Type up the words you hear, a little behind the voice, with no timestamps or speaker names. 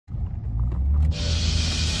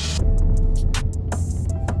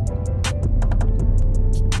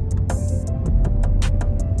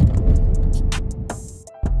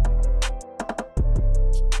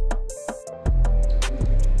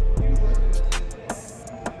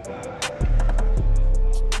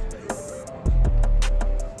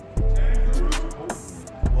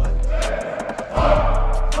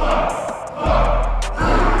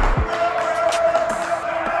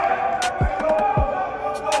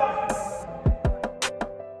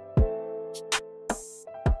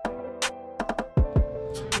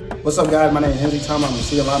What's up, guys? My name is MJ Tom. I'm the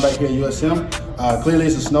senior linebacker here at USM. Clearly,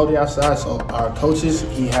 it's a snow day outside, so our coaches,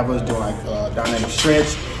 he have us doing like dynamic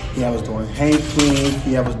stretch. He have us doing hang clean.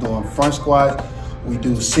 He have us doing front squats. We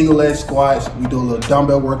do single leg squats. We do a little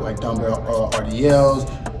dumbbell work like dumbbell RDLs,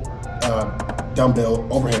 dumbbell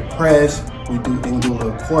overhead press. We do a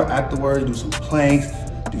little core afterwards. Do some planks,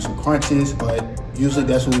 do some crunches. But usually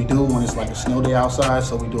that's what we do when it's like a snow day outside.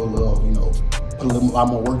 So we do a little, put a lot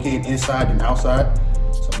more work in inside than outside.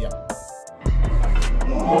 So yeah.